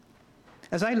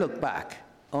As I look back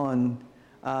on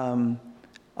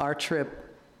our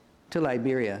trip to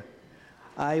Liberia,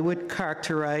 I would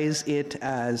characterize it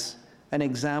as an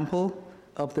example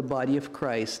of the body of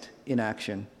Christ in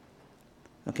action.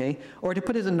 Okay? Or to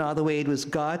put it another way, it was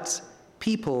God's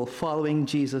people following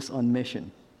Jesus on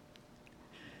mission.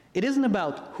 It isn't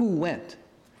about who went,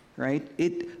 right?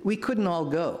 We couldn't all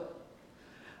go.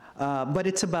 But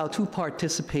it's about who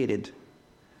participated.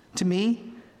 To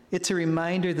me, it's a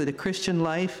reminder that the Christian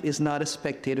life is not a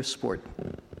spectator sport.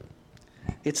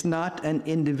 It's not an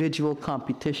individual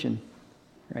competition,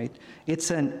 right?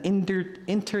 It's an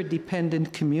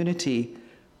interdependent community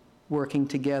working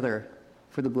together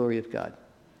for the glory of God.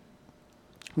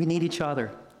 We need each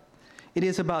other. It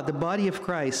is about the body of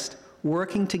Christ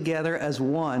working together as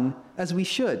one, as we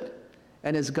should,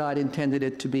 and as God intended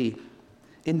it to be.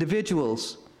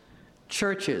 Individuals,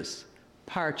 churches,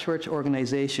 parachurch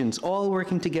organizations, all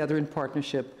working together in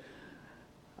partnership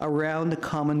around a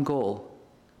common goal,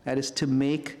 that is to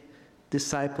make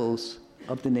disciples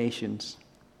of the nations.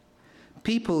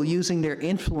 People using their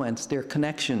influence, their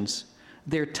connections,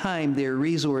 their time, their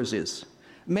resources.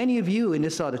 Many of you in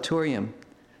this auditorium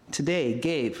today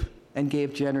gave and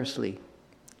gave generously.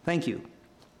 Thank you.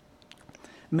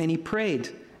 Many prayed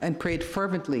and prayed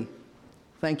fervently.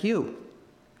 Thank you.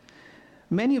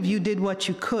 Many of you did what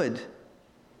you could.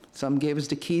 Some gave us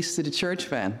the keys to the church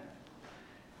van,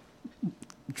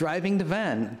 driving the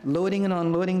van, loading and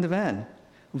unloading the van,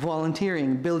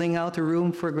 volunteering, building out a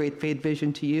room for Great Faith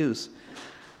Vision to use,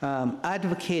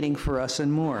 advocating for us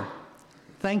and more.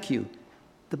 Thank you.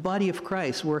 The body of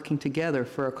Christ working together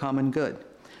for a common good.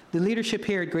 The leadership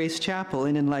here at Grace Chapel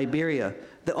and in Liberia,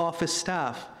 the office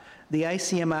staff, the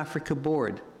ICM Africa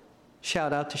board.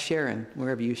 Shout out to Sharon,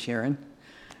 wherever you, Sharon.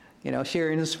 You know,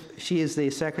 she is the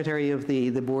secretary of the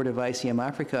board of ICM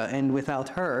Africa, and without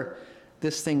her,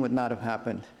 this thing would not have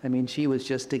happened. I mean, she was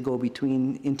just a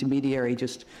go-between intermediary,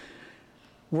 just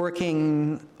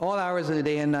working all hours of the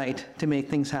day and night to make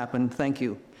things happen. Thank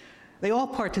you. They all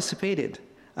participated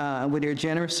with their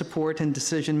generous support and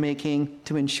decision-making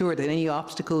to ensure that any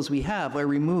obstacles we have are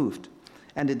removed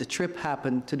and that the trip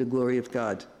happened to the glory of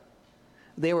God.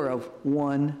 They were of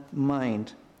one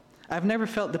mind. I've never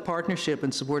felt the partnership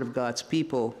and support of God's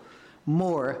people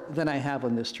more than I have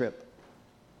on this trip.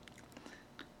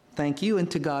 Thank you, and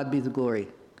to God be the glory.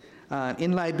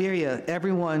 In Liberia,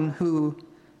 everyone who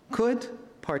could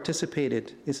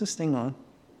participated. Is this thing on?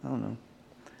 I don't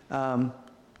know.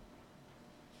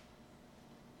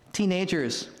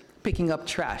 Teenagers picking up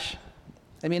trash.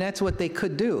 I mean, that's what they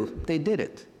could do. They did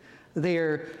it.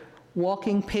 They're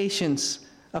walking patients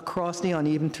across the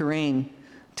uneven terrain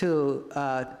to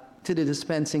the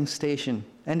dispensing station.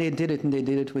 And they did it, and they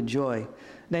did it with joy.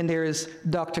 Then there's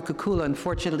Dr. Kukula.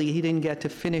 Unfortunately, he didn't get to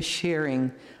finish sharing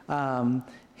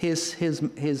his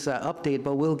update,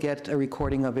 but we'll get a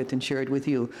recording of it and share it with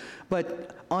you.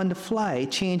 But on the fly,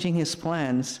 changing his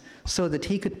plans so that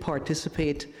he could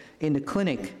participate in the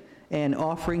clinic and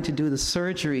offering to do the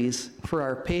surgeries for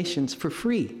our patients for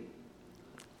free,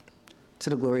 to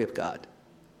the glory of God.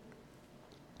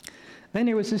 Then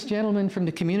there was this gentleman from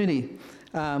the community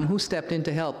who stepped in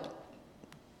to help.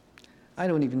 I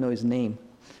don't even know his name,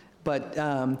 but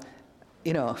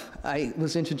you know, I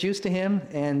was introduced to him,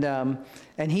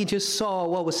 and he just saw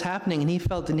what was happening, and he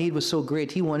felt the need was so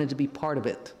great, he wanted to be part of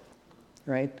it,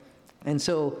 right? And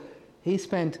so he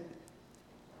spent,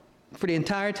 for the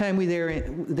entire time we were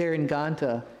there in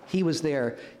Ganta, he was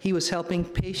there. He was helping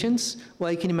patients. Well,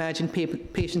 you can imagine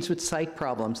patients with sight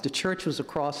problems. The church was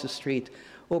across the street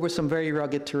over some very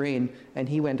rugged terrain, and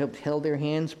he went up, held their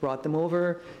hands, brought them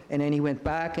over, and then he went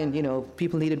back, and you know,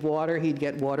 people needed water, he'd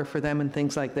get water for them and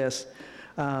things like this.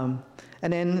 And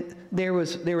then there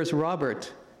was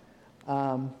Robert.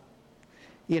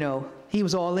 You know, he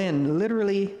was all in,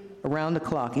 literally around the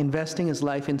clock, investing his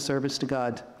life in service to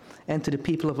God and to the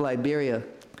people of Liberia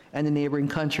and the neighboring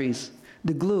countries,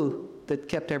 the glue that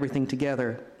kept everything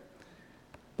together.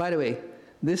 By the way,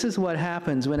 this is what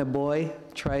happens when a boy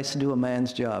tries to do a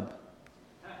man's job.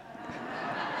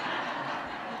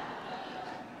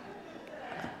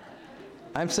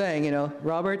 I'm saying, you know,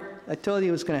 Robert, I told you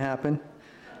it was going to happen.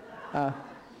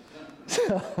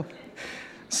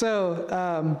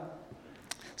 So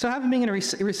having been a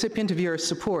recipient of your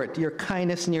support, your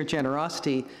kindness, and your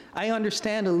generosity, I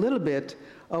understand a little bit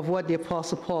of what the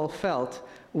Apostle Paul felt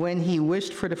when he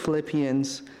wished for the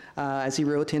Philippians, as he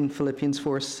wrote in Philippians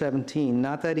 4:17,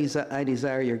 not that I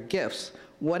desire your gifts.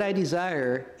 What I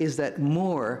desire is that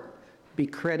more be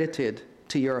credited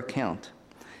to your account.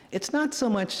 It's not so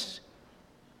much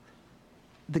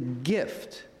the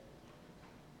gift,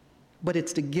 but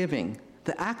it's the giving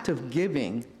the act of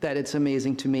giving that it's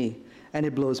amazing to me, and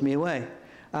it blows me away.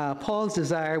 Paul's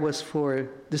desire was for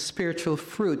the spiritual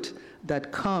fruit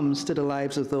that comes to the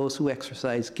lives of those who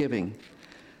exercise giving.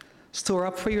 Store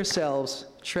up for yourselves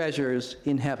treasures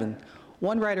in heaven.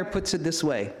 One writer puts it this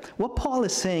way: what Paul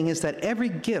is saying is that every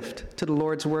gift to the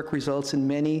Lord's work results in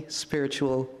many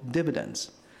spiritual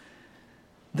dividends.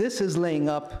 This is laying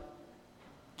up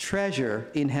treasure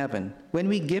in heaven. When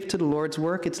we give to the Lord's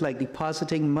work, it's like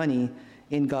depositing money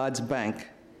in God's bank.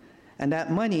 And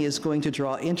that money is going to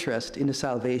draw interest in the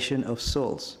salvation of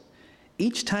souls.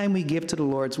 Each time we give to the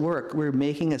Lord's work, we're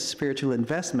making a spiritual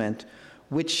investment,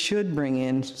 which should bring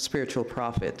in spiritual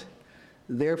profit.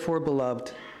 Therefore,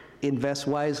 beloved, invest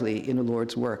wisely in the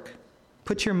Lord's work.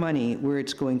 Put your money where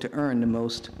it's going to earn the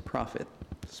most profit,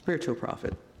 spiritual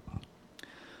profit.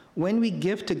 When we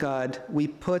give to God, we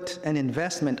put an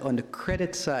investment on the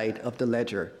credit side of the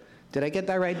ledger. Did I get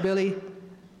that right, Billy?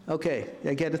 Okay,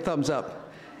 I get a thumbs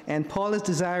up. And Paul is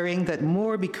desiring that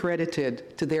more be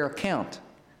credited to their account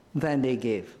than they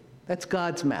gave. That's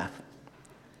God's math.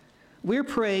 We're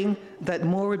praying that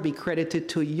more would be credited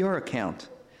to your account.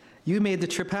 You made the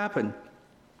trip happen.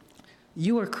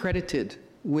 You are credited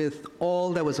with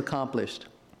all that was accomplished.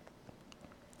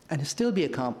 And it's still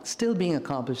being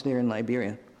accomplished there in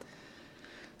Liberia.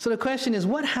 So the question is,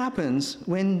 what happens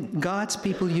when God's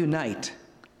people unite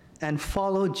and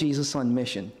follow Jesus on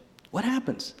mission? What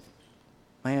happens?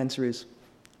 My answer is,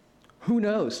 who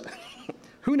knows?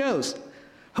 Who knows?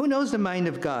 Who knows the mind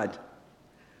of God?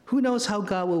 Who knows how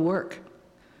God will work?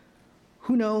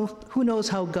 Who knows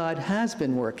how God has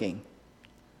been working?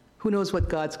 Who knows what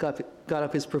God's got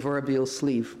up his proverbial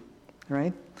sleeve,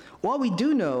 right? What we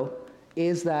do know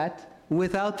is that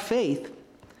without faith,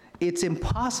 it's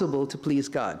impossible to please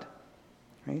God,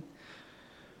 right?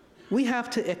 We have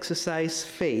to exercise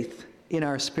faith in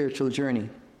our spiritual journey.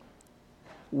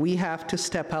 We have to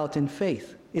step out in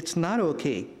faith. It's not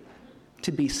okay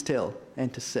to be still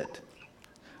and to sit.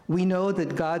 We know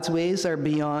that God's ways are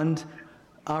beyond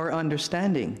our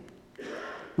understanding.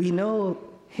 We know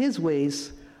his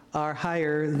ways are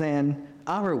higher than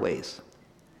our ways.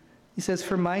 He says,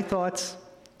 for my thoughts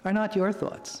are not your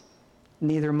thoughts,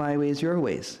 neither my ways your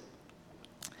ways.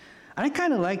 And I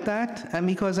kind of like that, and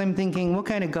because I'm thinking, what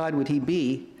kind of God would he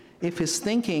be if his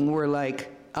thinking were like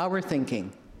our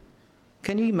thinking?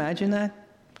 Can you imagine that?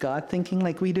 God thinking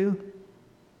like we do?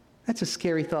 That's a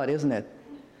scary thought, isn't it?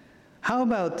 How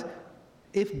about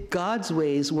if God's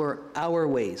ways were our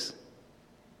ways?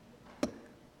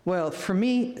 Well, for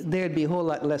me, there'd be a whole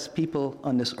lot less people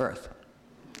on this earth.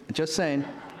 Just saying.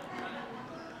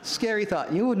 Scary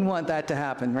thought. You wouldn't want that to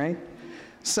happen, right?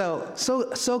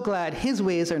 So glad his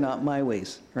ways are not my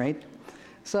ways, right?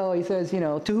 So he says,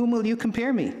 to whom will you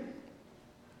compare me?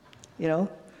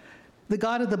 The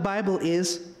God of the Bible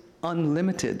is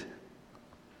unlimited.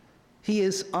 He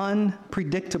is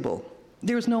unpredictable.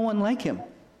 There's no one like him.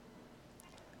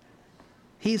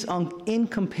 He's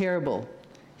incomparable.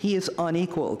 He is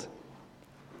unequaled.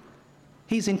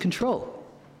 He's in control.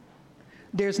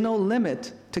 There's no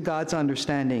limit to God's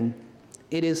understanding.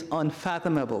 It is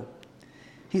unfathomable.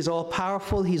 He's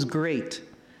all-powerful. He's great.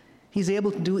 He's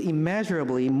able to do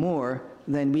immeasurably more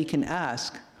than we can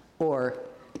ask or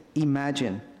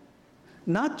imagine.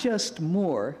 Not just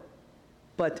more,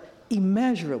 but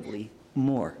immeasurably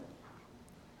more.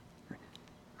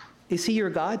 Is he your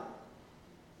God?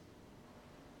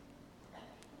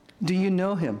 Do you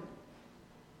know him?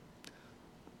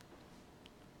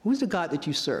 Who's the God that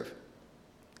you serve?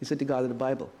 Is it the God of the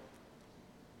Bible?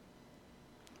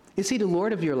 Is he the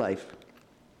Lord of your life?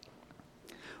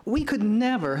 We could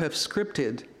never have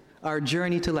scripted our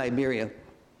journey to Liberia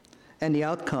and the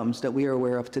outcomes that we are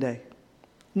aware of today.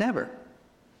 Never.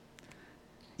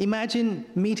 Imagine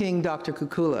meeting Dr.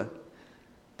 Kukula,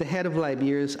 the head of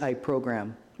Liberia's eye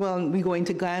program. Well, we going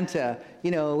to Atlanta,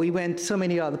 we went so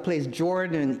many other places,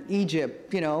 Jordan,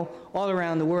 Egypt, all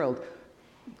around the world.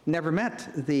 Never met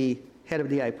the head of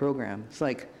the eye program. It's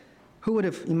like, who would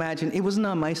have imagined? It wasn't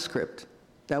on my script.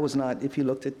 That was not, if you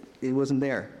looked at it, wasn't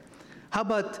there. How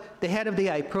about the head of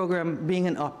the eye program being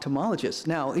an ophthalmologist?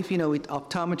 Now, if with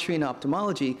optometry and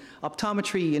ophthalmology,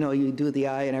 you do the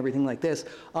eye and everything like this.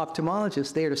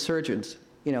 Ophthalmologists, they're the surgeons.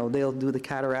 They'll do the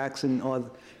cataracts and all.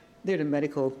 They're the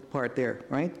medical part there,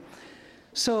 right?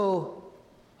 So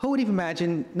who would even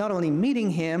imagine not only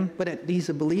meeting him, but that he's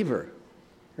a believer,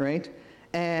 right?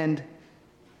 And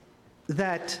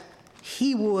that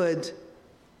he would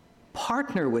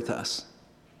partner with us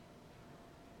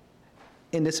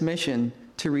in this mission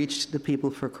to reach the people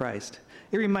for Christ.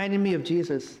 It reminded me of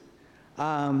Jesus,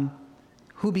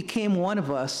 who became one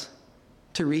of us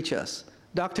to reach us.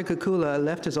 Dr. Kukula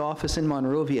left his office in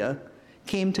Monrovia,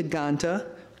 came to Ganta,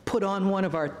 put on one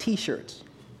of our T-shirts.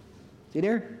 See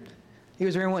there? He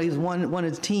was wearing one. He was one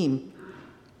of the team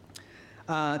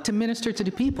to minister to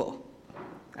the people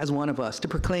as one of us, to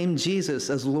proclaim Jesus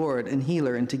as Lord and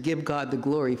healer, and to give God the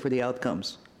glory for the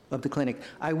outcomes of the clinic.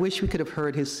 I wish we could have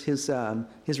heard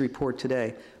his report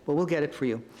today, but we'll get it for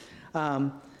you.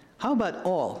 How about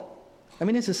all? I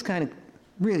mean, this is kind of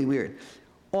really weird.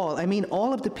 All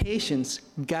of the patients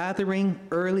gathering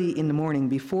early in the morning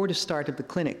before the start of the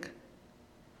clinic,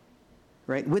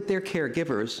 right, with their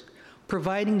caregivers,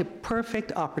 providing the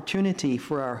perfect opportunity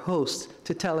for our host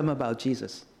to tell them about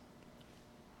Jesus.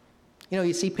 You know,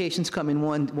 you see patients come in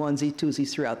onesies,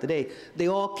 twosies throughout the day. They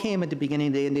all came at the beginning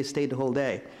of the day and they stayed the whole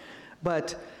day.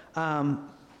 But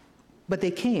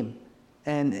they came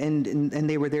and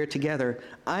they were there together.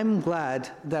 I'm glad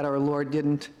that our Lord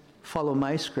didn't follow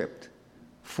my script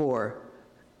for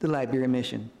the Liberia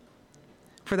mission.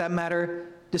 For that matter,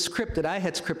 the script that I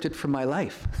had scripted for my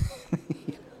life.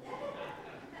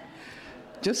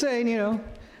 Just saying, you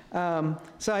know.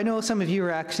 So I know some of you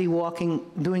are actually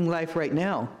doing life right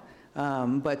now.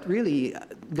 But really,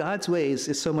 God's ways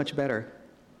is so much better.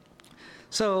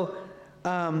 So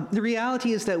the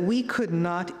reality is that we could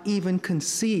not even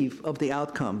conceive of the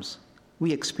outcomes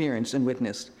we experienced and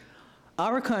witnessed.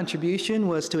 Our contribution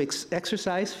was to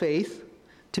exercise faith,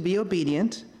 to be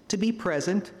obedient, to be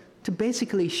present, to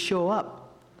basically show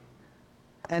up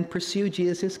and pursue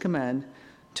Jesus' command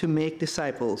to make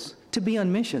disciples, to be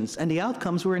on missions, and the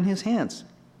outcomes were in his hands.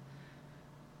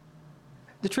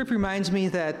 The trip reminds me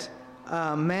that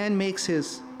man makes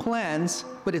his plans,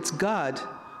 but it's God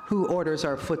who orders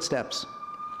our footsteps.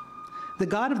 The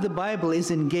God of the Bible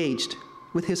is engaged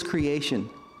with his creation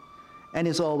and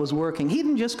is always working. He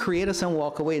didn't just create us and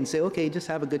walk away and say, okay, just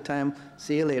have a good time,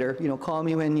 see you later, you know, call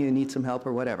me when you need some help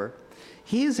or whatever.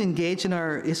 He is engaged in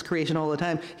his creation all the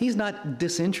time. He's not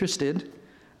disinterested,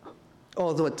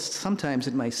 although sometimes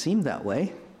it might seem that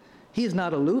way. He is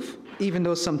not aloof, even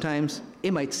though sometimes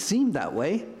it might seem that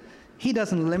way. He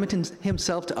doesn't limit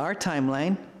himself to our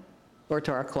timeline or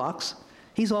to our clocks.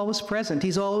 He's always present.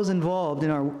 He's always involved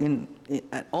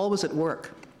always at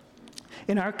work.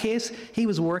 In our case, he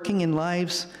was working in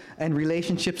lives and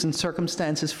relationships and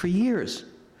circumstances for years,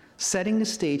 setting the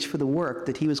stage for the work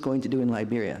that he was going to do in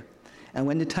Liberia. And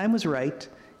when the time was right,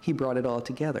 he brought it all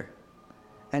together.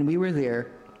 And we were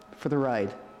there for the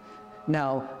ride.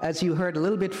 Now, as you heard a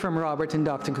little bit from Robert and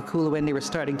Dr. Kukula when they were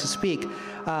starting to speak,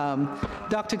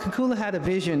 Dr. Kukula had a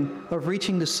vision of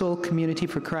reaching the soul community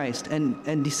for Christ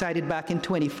and decided back in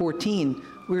 2014,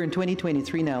 we're in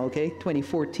 2023 now, okay,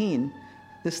 2014,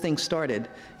 this thing started.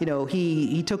 You know,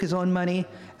 he took his own money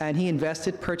and he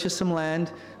invested, purchased some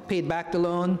land, paid back the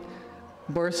loan,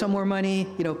 borrowed some more money,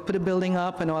 you know, put a building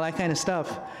up and all that kind of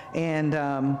stuff. And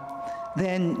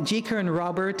then Jika and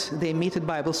Robert, they meet at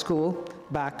Bible school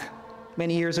back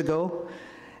many years ago.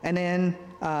 And then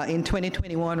in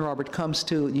 2021, Robert comes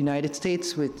to the United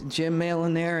States with Jim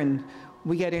Malin there, and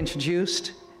we get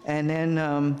introduced. And then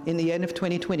in the end of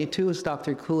 2022, as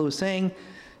Dr. Kukula was saying,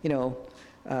 you know,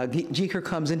 Jeker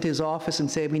comes into his office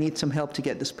and says, we need some help to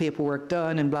get this paperwork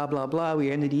done, and blah, blah, blah.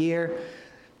 We're end of the year.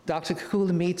 Dr.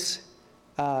 Kukula meets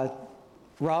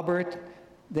Robert.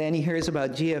 Then he hears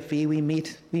about GFE. We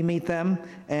meet them,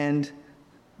 and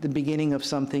the beginning of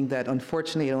something that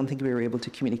unfortunately I don't think we were able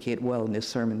to communicate well in this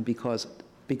sermon because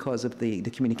of the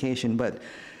communication. But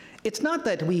it's not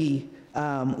that we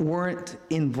weren't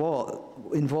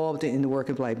involved in the work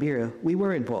of Liberia. We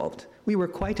were involved. We were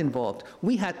quite involved.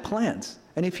 We had plans.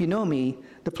 And if you know me,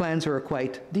 the plans are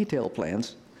quite detailed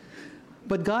plans.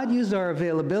 But God used our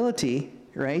availability,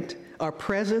 right, our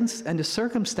presence and the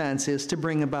circumstances to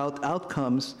bring about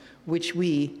outcomes which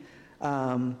we,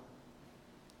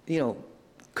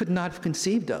 could not have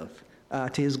conceived of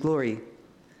to his glory,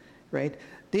 right?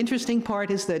 The interesting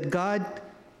part is that God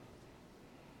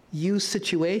used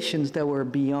situations that were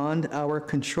beyond our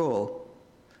control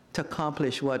to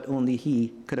accomplish what only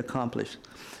he could accomplish.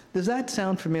 Does that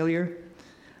sound familiar?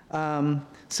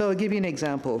 So I'll give you an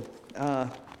example.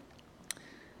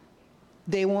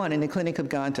 Day one in the clinic of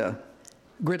Ganta,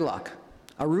 gridlock.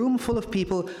 A room full of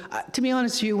people. To be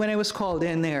honest with you, when I was called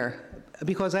in there,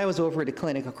 because I was over at the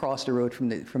clinic across the road from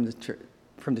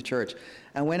the church,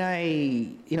 and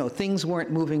when things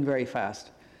weren't moving very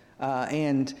fast,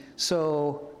 and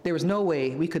so there was no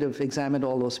way we could have examined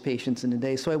all those patients in a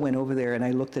day. So I went over there and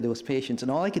I looked at those patients,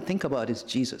 and all I could think about is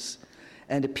Jesus,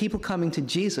 and the people coming to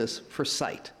Jesus for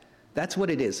sight. That's what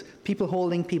it is. People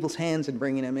holding people's hands and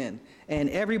bringing them in. And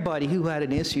everybody who had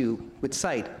an issue with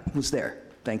sight was there.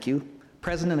 Thank you.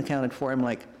 Present and accounted for. I'm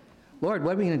like, Lord,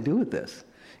 what are we going to do with this?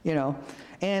 You know,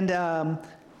 and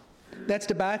that's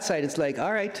the bad side. It's like,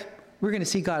 all right, we're going to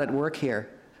see God at work here.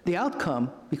 The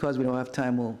outcome, because we don't have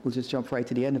time, we'll just jump right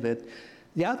to the end of it.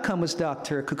 The outcome was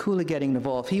Dr. Kukula getting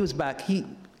involved. He was back. He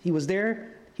was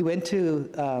there. He went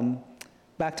to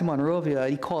back to Monrovia.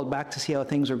 He called back to see how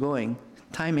things were going.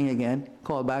 Timing again.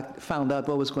 Called back, found out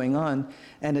what was going on,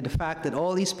 and the fact that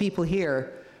all these people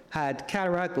here had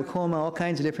cataract, glaucoma, all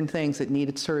kinds of different things that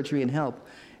needed surgery and help.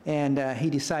 And he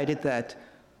decided that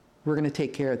we're going to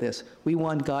take care of this. We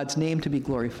want God's name to be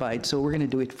glorified, so we're going to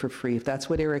do it for free. If that's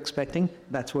what they were expecting,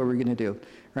 that's what we're going to do,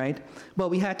 right? But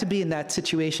we had to be in that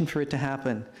situation for it to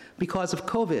happen. Because of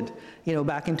COVID, you know,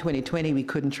 back in 2020, we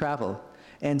couldn't travel.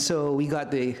 And so we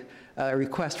got the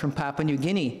request from Papua New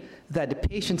Guinea that the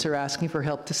patients are asking for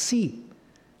help to see,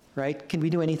 right? Can we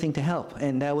do anything to help?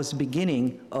 And that was the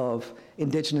beginning of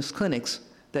indigenous clinics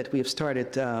that we have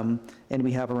started and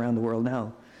we have around the world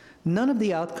now. None of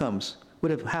the outcomes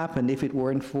would have happened if it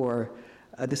weren't for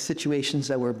the situations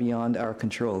that were beyond our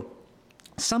control.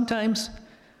 Sometimes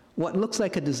what looks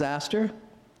like a disaster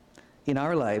in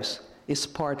our lives is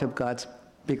part of God's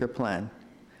bigger plan,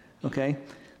 okay?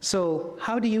 So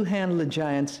how do you handle the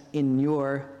giants in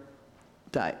your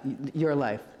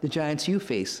life, the giants you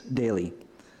face daily?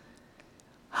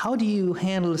 How do you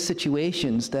handle the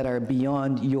situations that are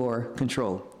beyond your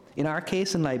control? In our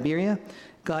case in Liberia,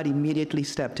 God immediately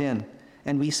stepped in,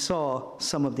 and we saw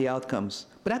some of the outcomes.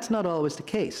 But that's not always the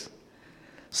case.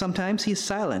 Sometimes he's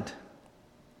silent,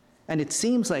 and it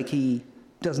seems like he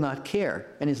does not care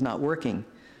and is not working.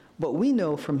 But we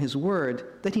know from his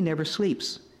word that he never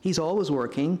sleeps. He's always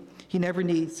working. He never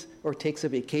needs or takes a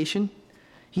vacation.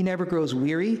 He never grows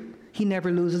weary. He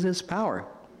never loses his power.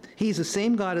 He's the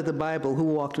same God of the Bible who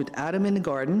walked with Adam in the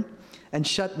garden and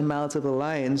shut the mouths of the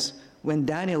lions when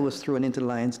Daniel was thrown into the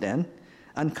lion's den,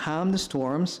 and calmed the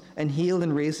storms, and healed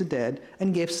and raised the dead,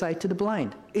 and gave sight to the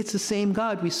blind. It's the same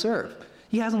God we serve.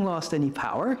 He hasn't lost any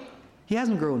power. He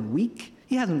hasn't grown weak.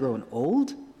 He hasn't grown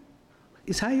old.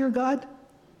 Is that your God?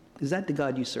 Is that the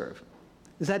God you serve?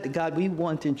 Is that the God we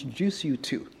want to introduce you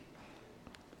to?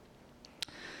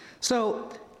 So,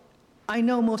 I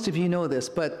know most of you know this,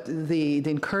 but the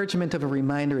encouragement of a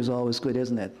reminder is always good,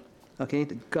 isn't it? Okay,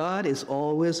 God is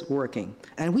always working.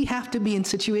 And we have to be in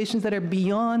situations that are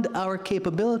beyond our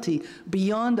capability,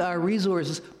 beyond our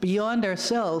resources, beyond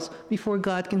ourselves, before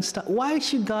God can stop. Why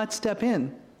should God step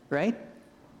in, right?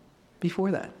 Before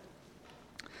that.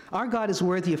 Our God is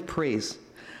worthy of praise.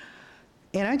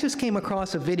 And I just came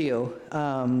across a video,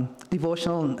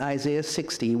 devotional in Isaiah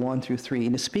 60, 1-3,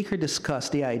 and the speaker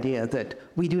discussed the idea that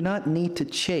we do not need to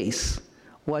chase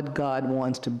what God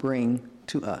wants to bring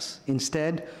to us.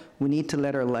 Instead, we need to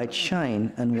let our light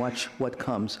shine and watch what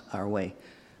comes our way.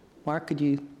 Mark, could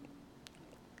you?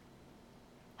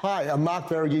 Hi, I'm Mark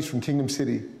Verghese from Kingdom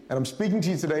City, and I'm speaking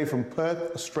to you today from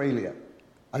Perth, Australia.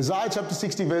 Isaiah chapter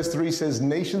 60, verse 3 says,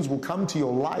 "Nations will come to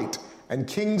your light, and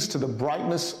kings to the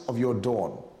brightness of your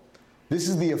dawn." This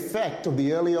is the effect of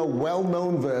the earlier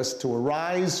well-known verse, "To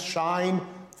arise, shine,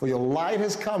 for your light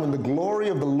has come, and the glory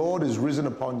of the Lord is risen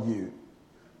upon you."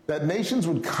 That nations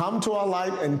would come to our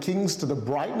light and kings to the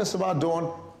brightness of our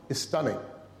dawn is stunning.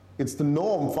 It's the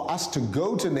norm for us to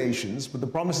go to nations, but the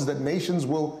promise is that nations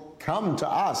will come to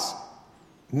us.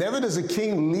 Never does a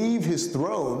king leave his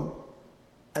throne,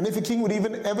 and if a king would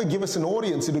even ever give us an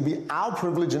audience, it would be our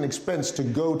privilege and expense to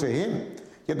go to him.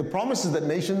 Yet the promise is that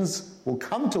nations will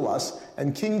come to us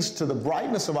and kings to the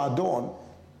brightness of our dawn.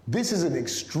 This is an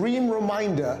extreme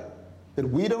reminder that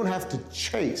we don't have to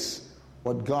chase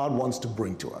what God wants to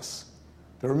bring to us.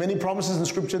 There are many promises in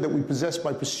Scripture that we possess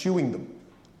by pursuing them.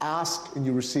 Ask and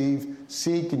you receive,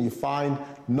 seek and you find,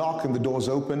 knock and the doors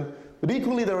open. But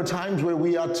equally, there are times where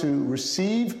we are to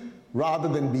receive rather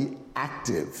than be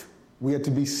active. We are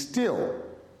to be still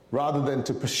rather than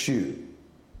to pursue.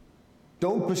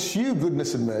 Don't pursue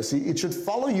goodness and mercy. It should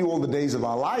follow you all the days of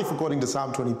our life, according to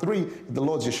Psalm 23, the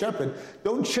Lord's your shepherd.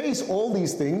 Don't chase all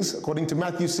these things. According to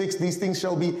Matthew 6, these things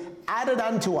shall be added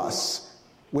unto us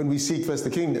when we seek first the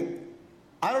kingdom.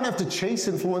 I don't have to chase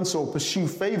influence or pursue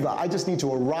favor. I just need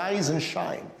to arise and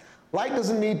shine. Light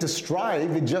doesn't need to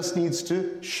strive, it just needs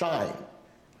to shine.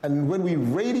 And when we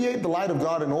radiate the light of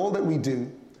God in all that we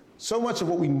do, so much of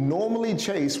what we normally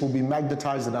chase will be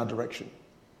magnetized in our direction.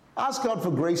 Ask God for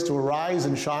grace to arise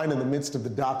and shine in the midst of the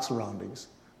dark surroundings.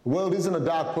 The world is in a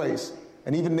dark place,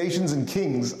 and even nations and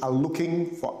kings are looking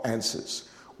for answers.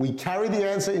 We carry the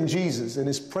answer in Jesus, and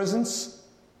his presence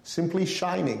simply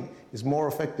shining is more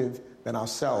effective than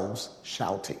ourselves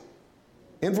shouting.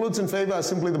 Influence and favor are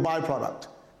simply the byproduct.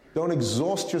 Don't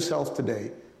exhaust yourself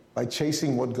today by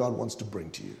chasing what God wants to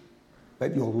bring to you.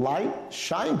 Let your light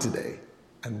shine today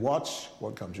and watch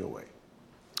what comes your way.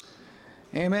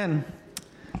 Amen.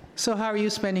 So how are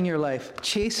you spending your life?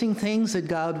 Chasing things that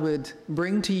God would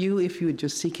bring to you if you would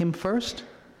just seek him first?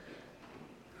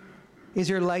 Is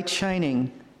your light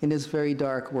shining in this very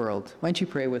dark world? Why don't you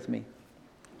pray with me?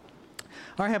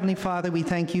 Our Heavenly Father, we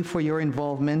thank you for your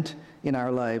involvement in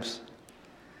our lives.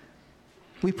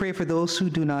 We pray for those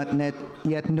who do not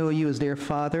yet know you as their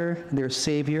Father, their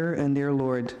Savior, and their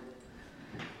Lord.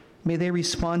 May they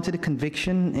respond to the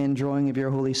conviction and drawing of your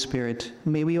Holy Spirit.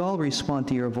 May we all respond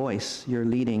to your voice, your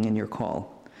leading, and your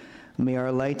call. May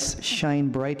our lights shine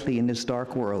brightly in this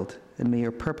dark world, and may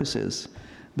your purposes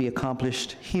be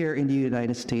accomplished here in the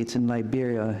United States, in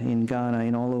Liberia, in Ghana,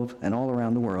 and all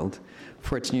around the world.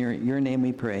 For it's in your name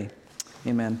we pray.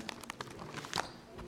 Amen.